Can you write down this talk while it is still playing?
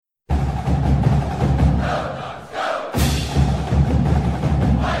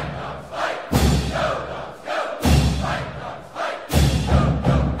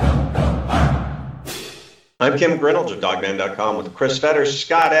I'm Kim Grinolds of Dogman.com with Chris Fetters.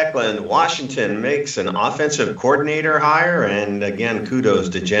 Scott Eklund. Washington makes an offensive coordinator hire. And again, kudos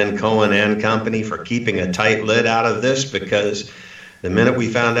to Jen Cohen and company for keeping a tight lid out of this, because the minute we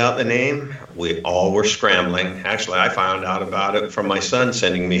found out the name, we all were scrambling. Actually, I found out about it from my son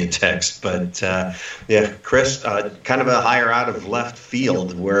sending me a text. But yeah, Chris, kind of a hire out of left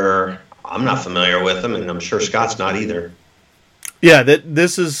field where I'm not familiar with him, and I'm sure Scott's not either. Yeah,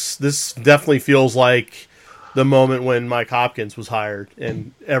 this definitely feels like the moment when Mike Hopkins was hired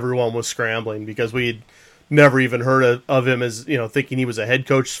and everyone was scrambling because we'd never even heard of him as, thinking he was a head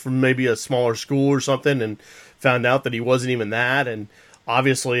coach from maybe a smaller school or something, and found out that he wasn't even that. And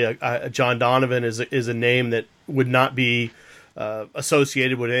obviously John Donovan is a name that would not be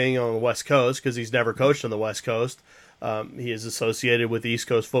associated with anything on the West Coast because he's never coached on the West Coast. He is associated with East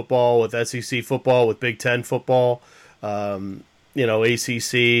Coast football, with SEC football, with Big Ten football,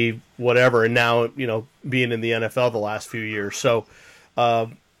 ACC, whatever, and now, being in the NFL the last few years. So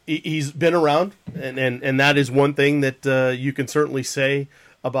he's been around, and that is one thing that you can certainly say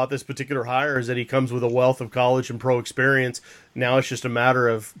about this particular hire, is that he comes with a wealth of college and pro experience. Now it's just a matter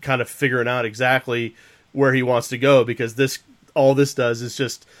of kind of figuring out exactly where he wants to go, because all this does is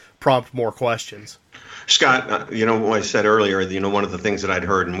just prompt more questions. Scott, what I said earlier, one of the things that I'd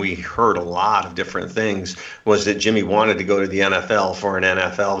heard, and we heard a lot of different things, was that Jimmy wanted to go to the NFL for an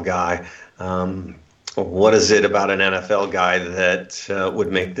NFL guy. What is it about an NFL guy that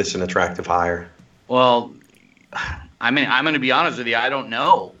would make this an attractive hire? Well, I'm going to be honest with you. I don't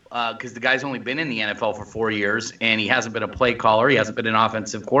know, because the guy's only been in the NFL for 4 years, and he hasn't been a play caller. He hasn't been an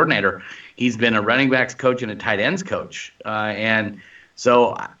offensive coordinator. He's been a running backs coach and a tight ends coach. And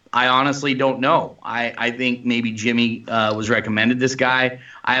so I honestly don't know. I think maybe Jimmy was recommended this guy.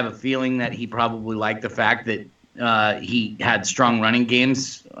 I have a feeling that he probably liked the fact that he had strong running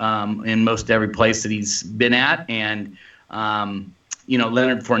games in most every place that he's been at. And,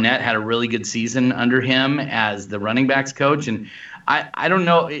 Leonard Fournette had a really good season under him as the running backs coach. And I don't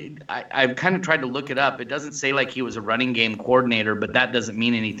know. I've kind of tried to look it up. It doesn't say like he was a running game coordinator, but that doesn't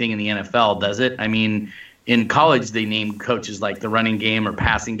mean anything in the NFL, does it? I mean, in college, they name coaches like the running game or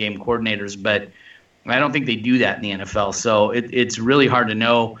passing game coordinators, but I don't think they do that in the NFL. So it's really hard to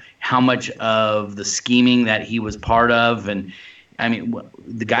know how much of the scheming that he was part of. And, I mean,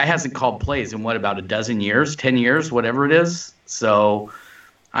 the guy hasn't called plays in, about a dozen years, 10 years, whatever it is. So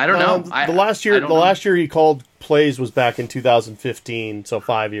I don't know. The last year he called plays was back in 2015, so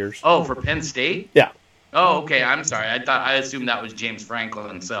 5 years. Oh, for Penn State? Yeah. Oh, okay. I'm sorry. I assumed that was James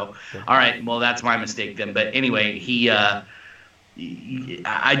Franklin. So, all right. Well, that's my mistake then. But anyway, I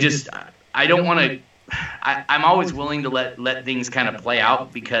don't want to. I'm always willing to let things kind of play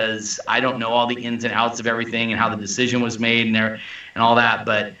out, because I don't know all the ins and outs of everything and how the decision was made and all that.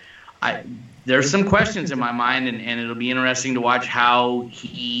 But there's some questions in my mind, and it'll be interesting to watch how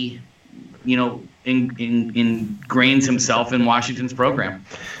he, ingrains himself in Washington's program.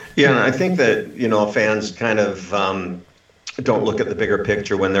 Yeah, and I think that, fans kind of don't look at the bigger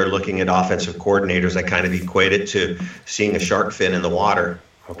picture when they're looking at offensive coordinators. I kind of equate it to seeing a shark fin in the water.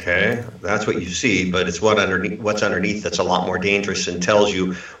 Okay, that's what you see, but it's what's underneath that's a lot more dangerous and tells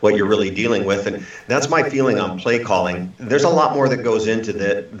you what you're really dealing with. And that's my feeling on play calling. There's a lot more that goes into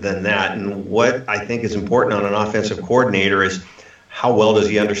than that. And what I think is important on an offensive coordinator is, how well does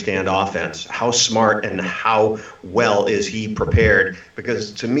he understand offense? How smart and how well is he prepared?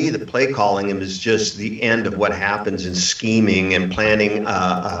 Because to me, the play calling is just the end of what happens in scheming and planning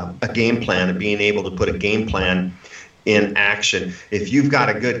a game plan and being able to put a game plan in action. If you've got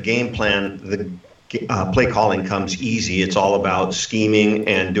a good game plan, the play calling comes easy. It's all about scheming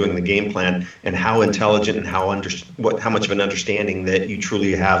and doing the game plan, and how intelligent and how much of an understanding that you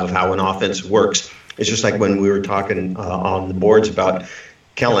truly have of how an offense works. It's just like when we were talking on the boards about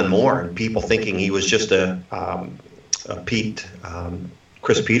Kellen Moore and people thinking he was just a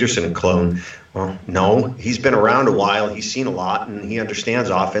Chris Peterson clone. Well, no, he's been around a while. He's seen a lot, and he understands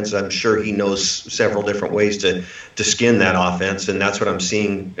offense. I'm sure he knows several different ways to skin that offense, and that's what I'm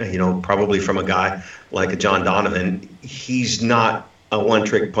seeing, probably from a guy like a John Donovan. He's not a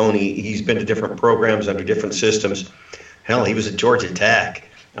one-trick pony. He's been to different programs under different systems. Hell, he was at Georgia Tech.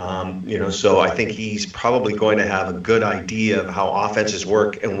 So I think he's probably going to have a good idea of how offenses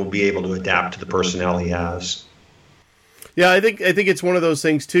work and will be able to adapt to the personnel he has. Yeah, I think it's one of those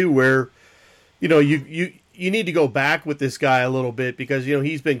things too where, you need to go back with this guy a little bit, because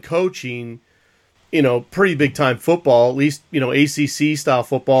he's been coaching, pretty big time football, at least ACC style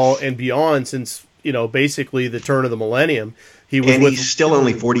football and beyond, since basically the turn of the millennium. He's still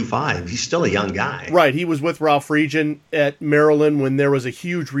only 45. He's still a young guy. Right. He was with Ralph Friedgen at Maryland when there was a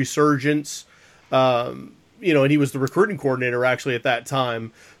huge resurgence. and he was the recruiting coordinator actually at that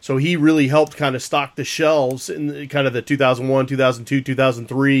time. So he really helped kind of stock the shelves in kind of the 2001, 2002,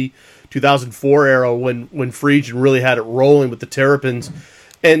 2003, 2004 era when Friedgen really had it rolling with the Terrapins.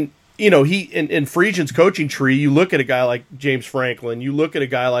 And, he in Friedgen's coaching tree, you look at a guy like James Franklin, you look at a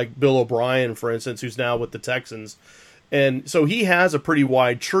guy like Bill O'Brien, for instance, who's now with the Texans. And so he has a pretty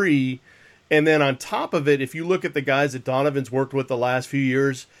wide tree. And then on top of it, if you look at the guys that Donovan's worked with the last few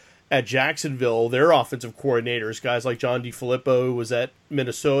years at Jacksonville, their offensive coordinators, guys like John DeFilippo, who was at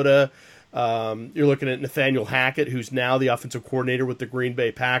Minnesota. You're looking at Nathaniel Hackett, who's now the offensive coordinator with the Green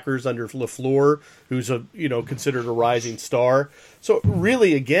Bay Packers under LaFleur, who's considered a rising star. So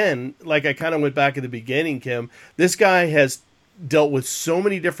really, again, like I kind of went back at the beginning, Kim, this guy has dealt with so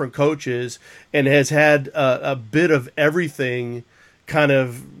many different coaches and has had a bit of everything kind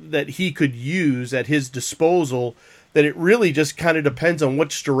of that he could use at his disposal, that it really just kind of depends on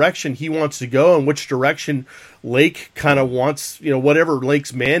which direction he wants to go and which direction Lake kind of wants, whatever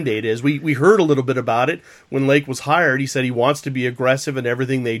Lake's mandate is. We heard a little bit about it when Lake was hired. He said he wants to be aggressive in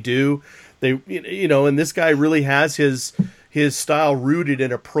everything they do. And this guy really has his style rooted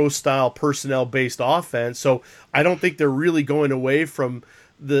in a pro-style, personnel-based offense. So I don't think they're really going away from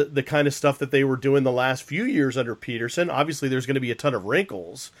the kind of stuff that they were doing the last few years under Peterson. Obviously, there's going to be a ton of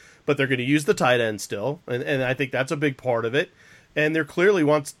wrinkles, but they're going to use the tight end still, and I think that's a big part of it. And they're clearly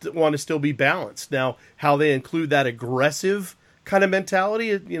want to still be balanced. Now, how they include that aggressive kind of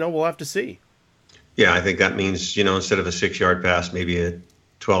mentality, we'll have to see. Yeah, I think that means, instead of a 6-yard pass, maybe a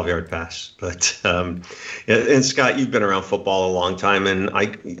 12-yard pass. But and Scott, you've been around football a long time, and I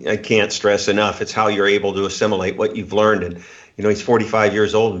can't stress enough, it's how you're able to assimilate what you've learned. And he's 45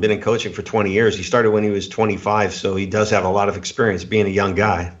 years old and been in coaching for 20 years. He started when he was 25, so he does have a lot of experience being a young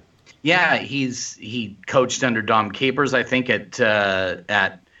guy. Yeah, he coached under Dom Capers, I think, at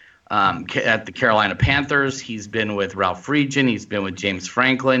the Carolina Panthers. He's been with Ralph Friedgen. He's been with James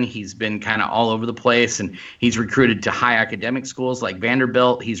Franklin. He's been kind of all over the place, and he's recruited to high academic schools like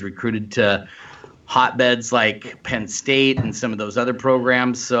Vanderbilt. He's recruited to hotbeds like Penn State and some of those other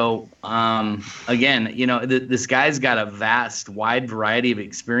programs. So, again, this guy's got a wide variety of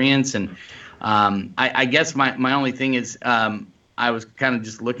experience. And I guess my only thing is I was kind of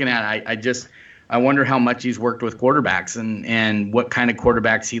just looking at I wonder how much he's worked with quarterbacks and what kind of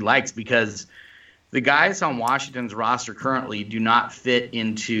quarterbacks he likes, because the guys on Washington's roster currently do not fit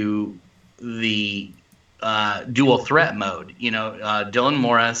into the dual threat mode. Dylan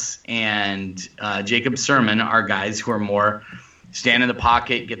Morris and Jacob Sermon are guys who are more stand in the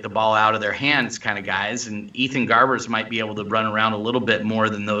pocket, get the ball out of their hands kind of guys. And Ethan Garbers might be able to run around a little bit more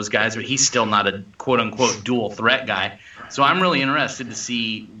than those guys, but he's still not a quote-unquote dual threat guy. So I'm really interested to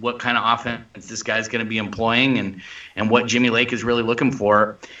see what kind of offense this guy's going to be employing and what Jimmy Lake is really looking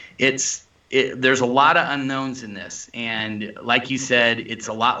for. There's a lot of unknowns in this. And like you said, it's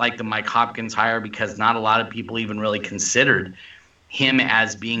a lot like the Mike Hopkins hire, because not a lot of people even really considered him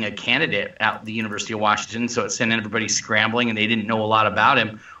as being a candidate at the University of Washington. So it sent everybody scrambling, and they didn't know a lot about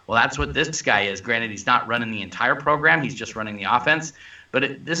him. Well, that's what this guy is. Granted, he's not running the entire program. He's just running the offense.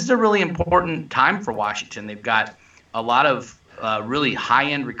 But this is a really important time for Washington. They've got a lot of really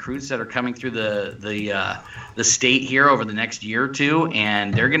high-end recruits that are coming through the state here over the next year or two,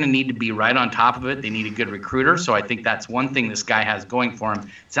 and they're going to need to be right on top of it. They need a good recruiter, so I think that's one thing this guy has going for him.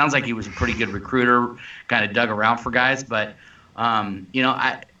 It sounds like he was a pretty good recruiter, kind of dug around for guys, but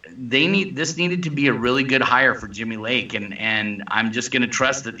this needed to be a really good hire for Jimmy Lake, and I'm just going to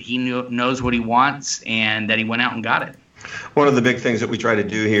trust that he knows what he wants and that he went out and got it. One of the big things that we try to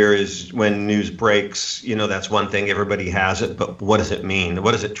do here is when news breaks, that's one thing, everybody has it, but what does it mean?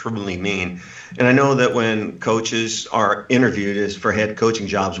 What does it truly mean? And I know that when coaches are interviewed for head coaching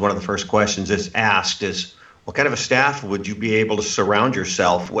jobs, one of the first questions that's asked is, what kind of a staff would you be able to surround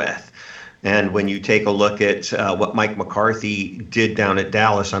yourself with? And when you take a look at what Mike McCarthy did down at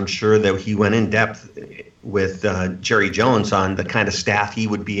Dallas, I'm sure that he went in depth with Jerry Jones on the kind of staff he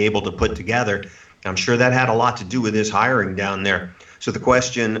would be able to put together. I'm sure that had a lot to do with his hiring down there. So the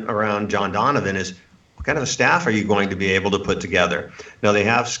question around John Donovan is, what kind of a staff are you going to be able to put together? Now, they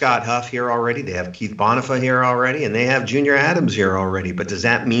have Scott Huff here already. They have Keith Bonifa here already, and they have Junior Adams here already. But does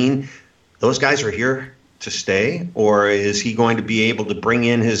that mean those guys are here to stay, or is he going to be able to bring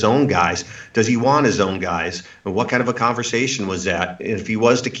in his own guys? Does he want his own guys? And what kind of a conversation was that? If he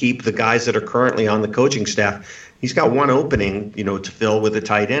was to keep the guys that are currently on the coaching staff, he's got one opening, to fill with a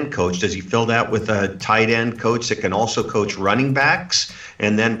tight end coach. Does he fill that with a tight end coach that can also coach running backs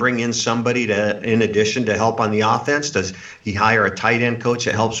and then bring in somebody in addition to help on the offense? Does he hire a tight end coach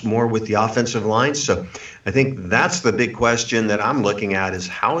that helps more with the offensive line? So I think that's the big question that I'm looking at is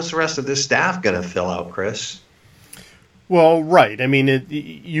how is the rest of this staff going to fill out, Chris? Well, right. I mean,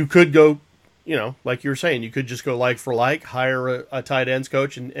 you could go, like you were saying, you could just go like for like, hire a tight ends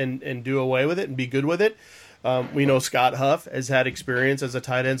coach and do away with it and be good with it. We know Scott Huff has had experience as a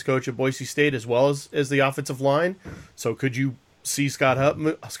tight ends coach at Boise State as well as the offensive line. So could you see Scott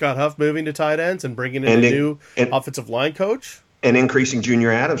Huff moving to tight ends and bringing in a new offensive line coach? And increasing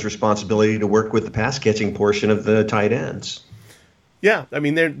Junior Adams' responsibility to work with the pass catching portion of the tight ends. Yeah, I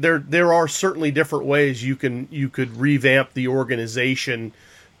mean there are certainly different ways you could revamp the organization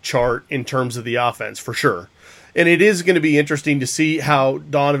chart in terms of the offense for sure. And it is going to be interesting to see how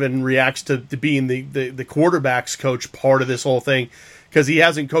Donovan reacts to being the quarterbacks coach part of this whole thing, because he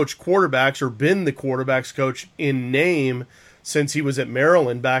hasn't coached quarterbacks or been the quarterbacks coach in name since he was at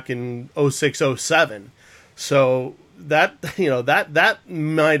Maryland back in 06-07. So that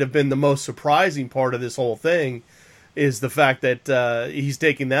might have been the most surprising part of this whole thing, is the fact that he's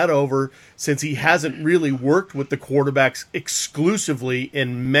taking that over since he hasn't really worked with the quarterbacks exclusively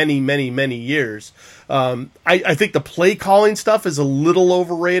in many, many, many years. I think the play calling stuff is a little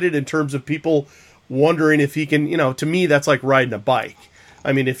overrated in terms of people wondering if he can, to me, that's like riding a bike.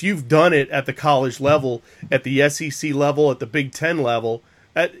 I mean, if you've done it at the college level, at the SEC level, at the Big Ten level,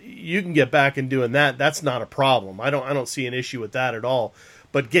 you can get back and doing that. That's not a problem. I don't see an issue with that at all.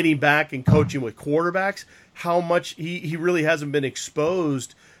 But getting back and coaching with quarterbacks, how much he really hasn't been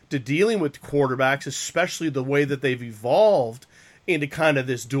exposed to dealing with quarterbacks, especially the way that they've evolved into kind of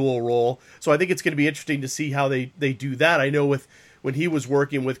this dual role. So I think it's going to be interesting to see how they do that. I know when he was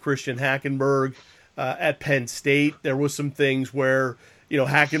working with Christian Hackenberg at Penn State, there was some things where,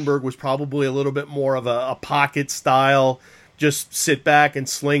 Hackenberg was probably a little bit more of a pocket style, just sit back and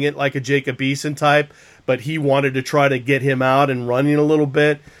sling it like a Jacob Eason type, but he wanted to try to get him out and running a little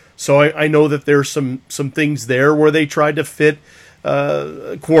bit. So I know that there's some things there where they tried to fit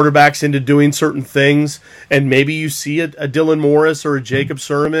quarterbacks into doing certain things, and maybe you see a Dylan Morris or a Jacob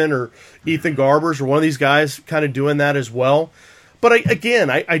Sermon or Ethan Garbers or one of these guys kind of doing that as well. But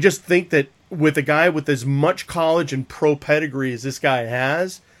I just think that with a guy with as much college and pro pedigree as this guy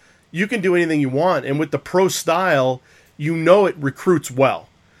has, you can do anything you want. And with the pro style, it recruits well,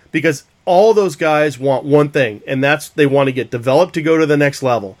 because all those guys want one thing, and that's they want to get developed to go to the next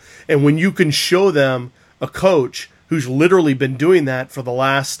level. And when you can show them a coach who's literally been doing that for the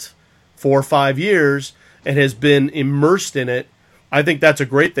last 4 or 5 years and has been immersed in it, I think that's a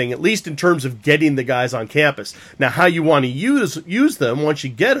great thing, at least in terms of getting the guys on campus. Now, how you want to use them once you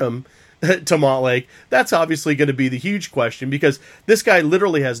get them to Montlake, that's obviously going to be the huge question, because this guy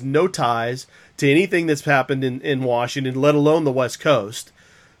literally has no ties to anything that's happened in Washington, let alone the West Coast.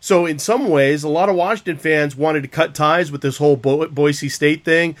 So in some ways, a lot of Washington fans wanted to cut ties with this whole Boise State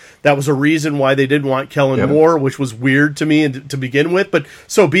thing. That was a reason why they didn't want Kellen Moore, which was weird to me to begin with, but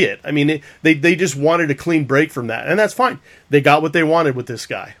so be it. I mean, they just wanted a clean break from that, and that's fine. They got what they wanted with this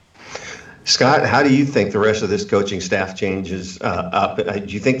guy. Scott, how do you think the rest of this coaching staff changes up? Do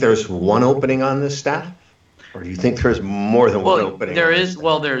you think there's one opening on this staff, or do you think there's more than one opening? There is.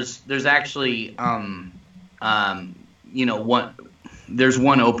 Well, there's actually one. There's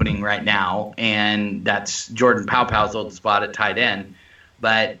one opening right now, and that's Jordan Paupau's old spot at tight end.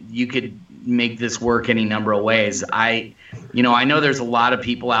 But you could make this work any number of ways. I know there's a lot of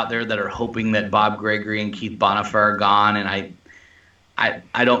people out there that are hoping that Bob Gregory and Keith Bonifair are gone, and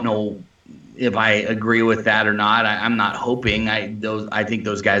I don't know if I agree with that or not. I'm not hoping. I think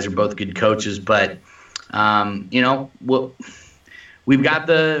those guys are both good coaches, but we've got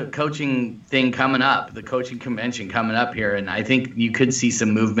the coaching thing coming up, the coaching convention coming up here, and I think you could see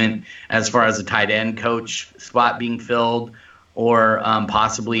some movement as far as a tight end coach spot being filled, or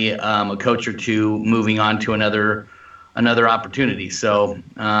possibly a coach or two moving on to another opportunity. So,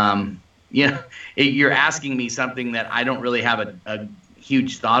 you're asking me something that I don't really have a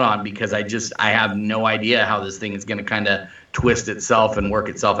huge thought on, because I have no idea how this thing is going to kind of twist itself and work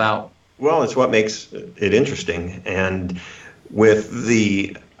itself out. Well, it's what makes it interesting, and with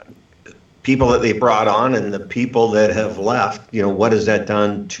the people that they brought on and the people that have left, what has that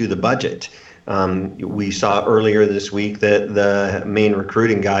done to the budget? We saw earlier this week that the main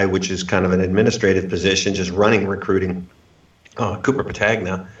recruiting guy, which is kind of an administrative position, just running recruiting, Cooper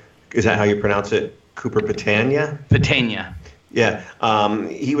Patagna, is that how you pronounce it? Cooper Patagna? Patagna. Yeah.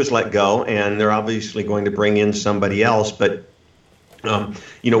 He was let go, and they're obviously going to bring in somebody else, but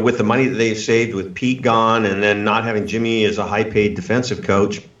With the money that they've saved with Pete gone and then not having Jimmy as a high-paid defensive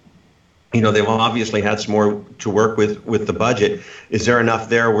coach, they've obviously had some more to work with the budget. Is there enough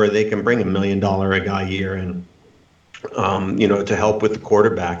there where they can bring $1 million a guy a year in, to help with the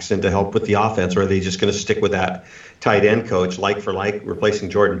quarterbacks and to help with the offense? Or are they just going to stick with that tight end coach, like for like, replacing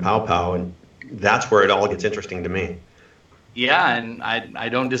Jordan Paopao? And that's where it all gets interesting to me. Yeah, and I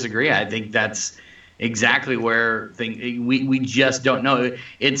don't disagree. I think that's exactly where we just don't know.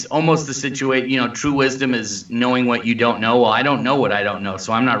 It's almost the situation, true wisdom is knowing what you don't know. Well, I don't know what I don't know,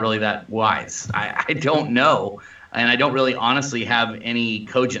 so I'm not really that wise. I don't know, and I don't really honestly have any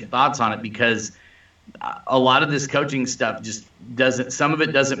cogent thoughts on it, because a lot of this coaching stuff just some of it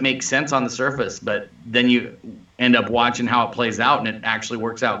doesn't make sense on the surface, but then you end up watching how it plays out, and it actually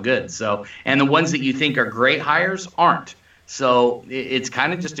works out good. So, and the ones that you think are great hires aren't. So it's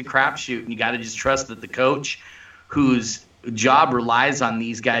kind of just a crapshoot, and you got to just trust that the coach, whose job relies on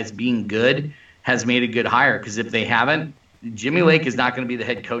these guys being good, has made a good hire. Because if they haven't, Jimmy Lake is not going to be the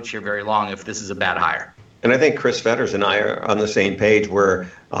head coach here very long if this is a bad hire. And I think Chris Fetters and I are on the same page, where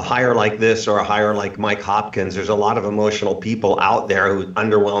a hire like this or a hire like Mike Hopkins, there's a lot of emotional people out there who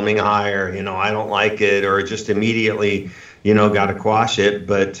underwhelming hire, I don't like it, or just immediately, got to quash it.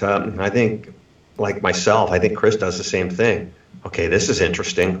 But I think, like myself, I think Chris does the same thing. Okay, this is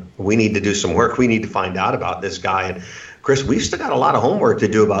interesting. We need to do some work. We need to find out about this guy. And Chris, we've still got a lot of homework to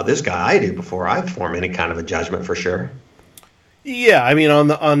do about this guy. I do, before I form any kind of a judgment, for sure. Yeah, I mean,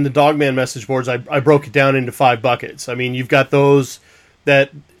 on the Dogman message boards, I broke it down into 5 buckets. I mean, you've got those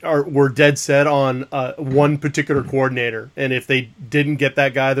that were dead set on one particular coordinator, and if they didn't get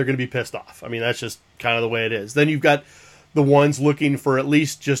that guy, they're going to be pissed off. I mean, that's just kind of the way it is. Then you've got the ones looking for at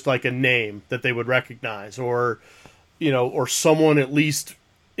least just like a name that they would recognize, or or someone at least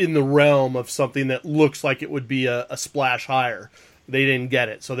in the realm of something that looks like it would be a splash hire. They didn't get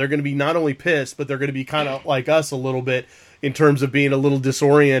it, so they're going to be not only pissed, but they're going to be kind of like us a little bit, in terms of being a little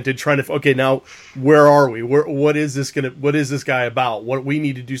disoriented, trying to, okay, now where are we? What is this guy about? What we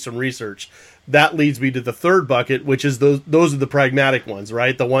need to do some research. That leads me to the third bucket, which is those are the pragmatic ones,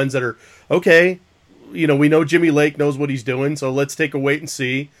 right? The ones that are, okay, we know Jimmy Lake knows what he's doing, so let's take a wait and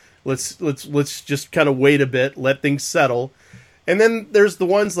see. Let's just kind of wait a bit, let things settle. And then there's the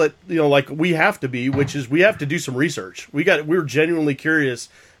ones that, like we have to be, which is we have to do some research. We're genuinely curious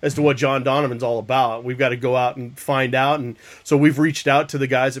as to what John Donovan's all about. We've got to go out and find out. And so we've reached out to the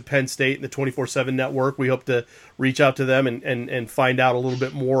guys at Penn State and the 24/7 network. We hope to reach out to them and find out a little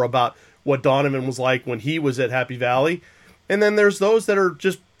bit more about what Donovan was like when he was at Happy Valley. And then there's those that are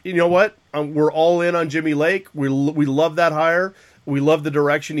just, we're all in on Jimmy Lake. We love that hire. We love the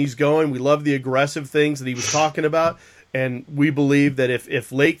direction he's going. We love the aggressive things that he was talking about. And we believe that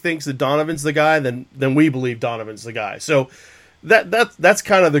if Lake thinks that Donovan's the guy, then we believe Donovan's the guy. So that's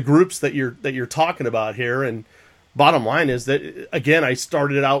kind of the groups that you're talking about here. And bottom line is that, again, I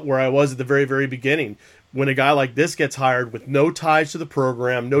started out where I was at the very, very beginning. When a guy like this gets hired with no ties to the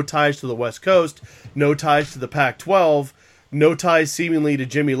program, no ties to the West Coast, no ties to the Pac-12, no ties seemingly to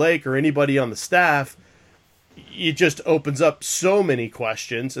Jimmy Lake or anybody on the staff, it just opens up so many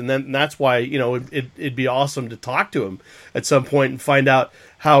questions. And then that's why, it'd be awesome to talk to him at some point and find out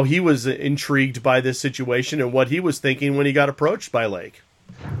how he was intrigued by this situation and what he was thinking when he got approached by Lake.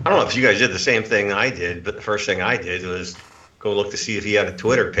 I don't know if you guys did the same thing I did, but the first thing I did was go look to see if he had a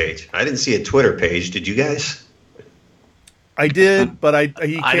Twitter page. I didn't see a Twitter page. Did you guys? I did, but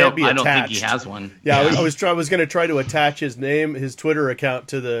he can't be attached. I don't think he has one. Yeah, I was going to try to attach his Twitter account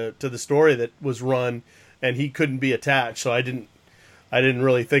to the story that was run, and he couldn't be attached, so I didn't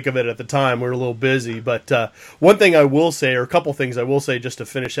really think of it at the time. We were a little busy. But one thing I will say, or a couple things I will say just to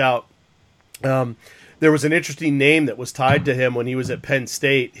finish out, there was an interesting name that was tied to him when he was at Penn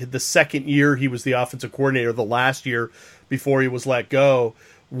State. The second year he was the offensive coordinator, the last year before he was let go,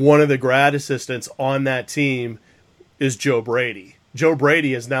 one of the grad assistants on that team is Joe Brady. Joe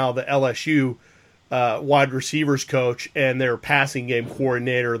Brady is now the LSU wide receivers coach and their passing game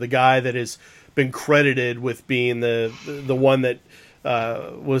coordinator, the guy that has been credited with being the one that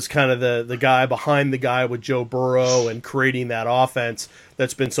was kind of the guy behind the guy with Joe Burrow and creating that offense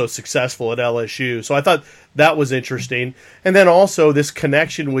that's been so successful at LSU. So I thought that was interesting. And then also this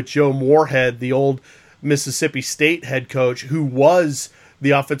connection with Joe Moorhead, the old Mississippi State head coach, who was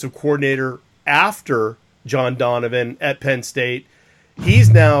the offensive coordinator after John Donovan at Penn State.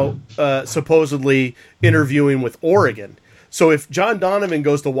 He's now supposedly interviewing with Oregon. So if John Donovan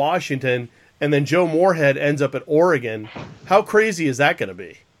goes to Washington and then Joe Moorhead ends up at Oregon, how crazy is that going to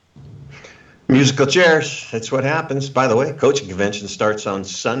be? Musical chairs. That's what happens. By the way, coaching convention starts on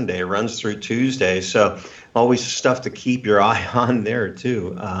Sunday, runs through Tuesday. So always stuff to keep your eye on there,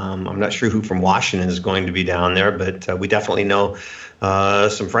 too. I'm not sure who from Washington is going to be down there, but we definitely know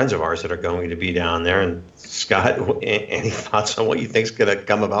some friends of ours that are going to be down there. And Scott, any thoughts on what you think is going to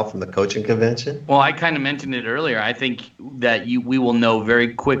come about from the coaching convention? Well, I kind of mentioned it earlier. I think that we will know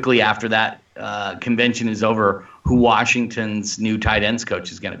very quickly after that convention is over who Washington's new tight ends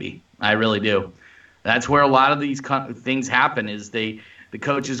coach is going to be. I really do. That's where a lot of these things happen is the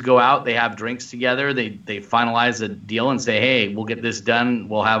coaches go out, they have drinks together, they finalize a deal and say, hey, we'll get this done.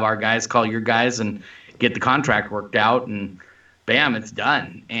 We'll have our guys call your guys and get the contract worked out, and bam, it's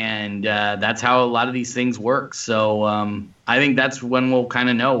done. And that's how a lot of these things work. So I think that's when we'll kind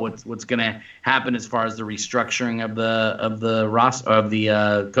of know what's going to happen as far as the restructuring of the roster of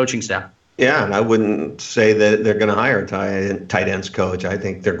the coaching staff. Yeah, and I wouldn't say that they're going to hire a tight ends coach. I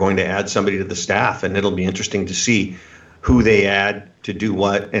think they're going to add somebody to the staff, and it'll be interesting to see who they add to do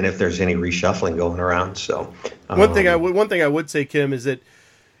what, and if there's any reshuffling going around. So one thing I would say, Kim, is that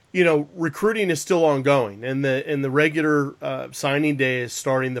recruiting is still ongoing, and the regular signing day is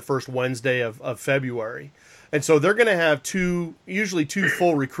starting the first Wednesday of February, and so they're going to have usually two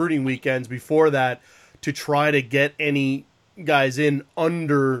full recruiting weekends before that to try to get any guys in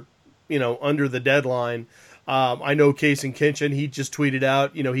under the deadline. I know Case and Kinchin, he just tweeted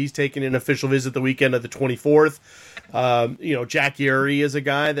out, he's taking an official visit the weekend of the 24th. Jack Yeri is a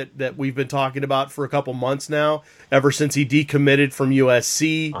guy that we've been talking about for a couple months now, ever since he decommitted from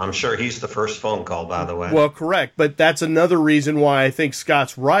USC. I'm sure he's the first phone call, by the way. Well, correct. But that's another reason why I think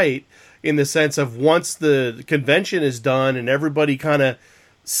Scott's right, in the sense of once the convention is done and everybody kind of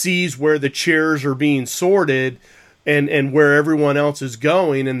sees where the chairs are being sorted, and where everyone else is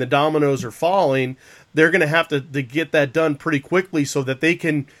going and the dominoes are falling, they're going to have to get that done pretty quickly so that they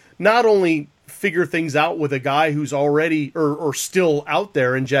can not only figure things out with a guy who's already or still out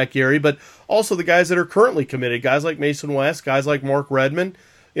there in Jack Yeri, but also the guys that are currently committed, guys like Mason West, guys like Mark Redmond,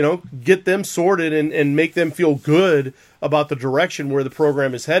 get them sorted and make them feel good about the direction where the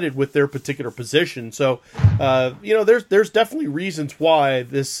program is headed with their particular position. So, there's definitely reasons why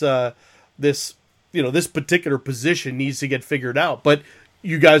this particular position needs to get figured out. But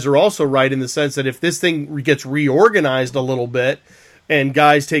you guys are also right in the sense that if this thing gets reorganized a little bit and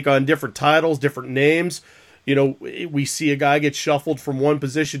guys take on different titles, different names, we see a guy get shuffled from one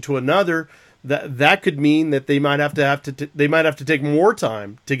position to another, that could mean that they might have to take more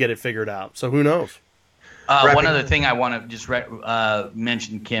time to get it figured out. So who knows? One other thing I want to just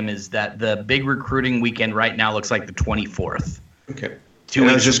mention, Kim, is that the big recruiting weekend right now looks like the 24th. Okay.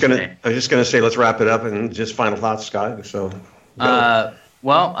 I was just gonna say, let's wrap it up and just final thoughts, Scott. So,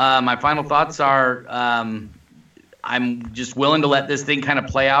 my final thoughts are, I'm just willing to let this thing kind of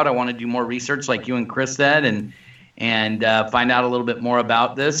play out. I want to do more research, like you and Chris said, and find out a little bit more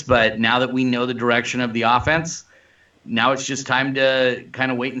about this. But now that we know the direction of the offense, now it's just time to kind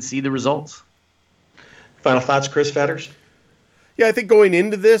of wait and see the results. Final thoughts, Chris Fetters? Yeah, I think going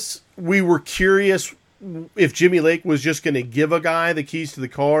into this, we were curious if Jimmy Lake was just going to give a guy the keys to the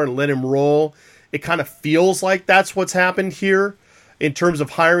car and let him roll. It kind of feels like that's what's happened here in terms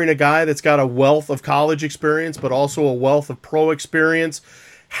of hiring a guy that's got a wealth of college experience, but also a wealth of pro experience,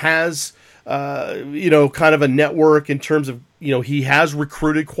 has, kind of a network in terms of, he has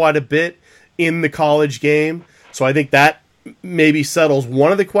recruited quite a bit in the college game. So I think that maybe settles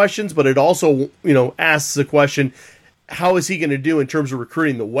one of the questions, but it also, asks the question, how is he going to do in terms of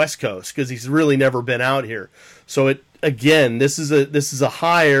recruiting the West Coast? Because he's really never been out here. So this is a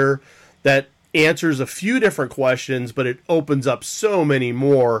hire that answers a few different questions, but it opens up so many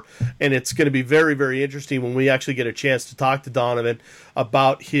more. And it's going to be very, very interesting when we actually get a chance to talk to Donovan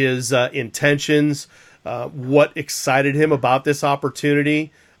about his intentions, what excited him about this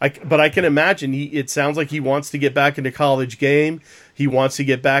opportunity. But I can imagine it sounds like he wants to get back into college game. He wants to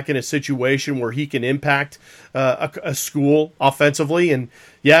get back in a situation where he can impact a school offensively. And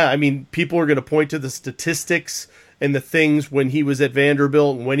people are going to point to the statistics and the things when he was at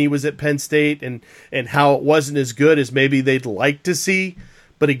Vanderbilt and when he was at Penn State and how it wasn't as good as maybe they'd like to see.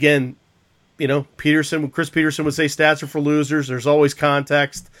 But again, Chris Peterson would say stats are for losers. There's always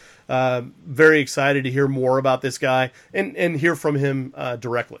context. Very excited to hear more about this guy and hear from him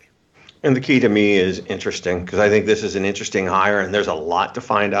directly. And the key to me is interesting, because I think this is an interesting hire, and there's a lot to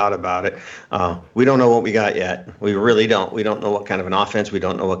find out about it. We don't know what we got yet. We really don't. We don't know what kind of an offense. We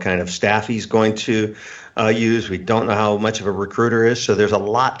don't know what kind of staff he's going to use. We don't know how much of a recruiter is. So there's a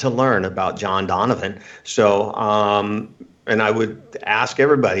lot to learn about John Donovan. So, and I would ask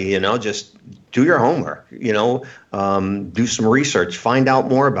everybody, just do your homework. do some research, find out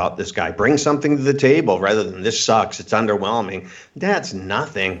more about this guy, bring something to the table rather than this sucks, it's underwhelming. That's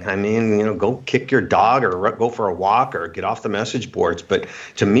nothing. I mean, go kick your dog or go for a walk or get off the message boards. But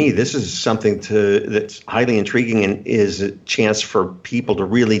to me, this is something that's highly intriguing and is a chance for people to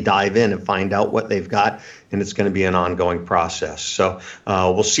really dive in and find out what they've got. And it's going to be an ongoing process. So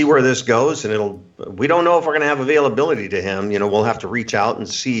we'll see where this goes. And we don't know if we're going to have availability to him. We'll have to reach out and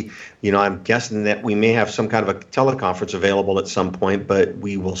see. I'm guessing that we may have some kind of a teleconference available at some point, but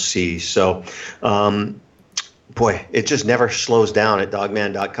we will see. So, boy, it just never slows down at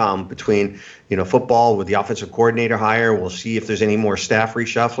dogman.com between, football with the offensive coordinator hire. We'll see if there's any more staff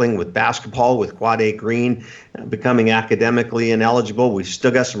reshuffling with basketball, with Quad A Green becoming academically ineligible. We've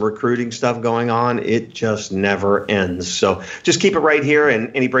still got some recruiting stuff going on. It just never ends. So just keep it right here.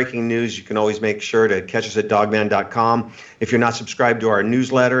 And any breaking news, you can always make sure to catch us at dogman.com. If you're not subscribed to our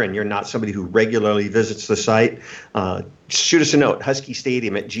newsletter and you're not somebody who regularly visits the site, shoot us a note,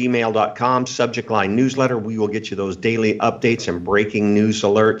 huskystadium@gmail.com, subject line newsletter. We will get you those daily updates and breaking news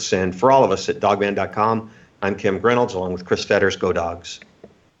alerts. And for all of us at dogman.com, I'm Kim Reynolds, along with Chris Fetters. Go Dogs.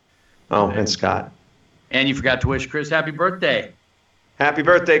 Oh, and Scott. And you forgot to wish Chris happy birthday. Happy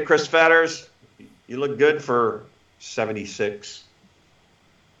birthday, Chris Fetters. You look good for 76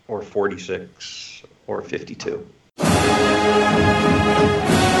 or 46 or 52.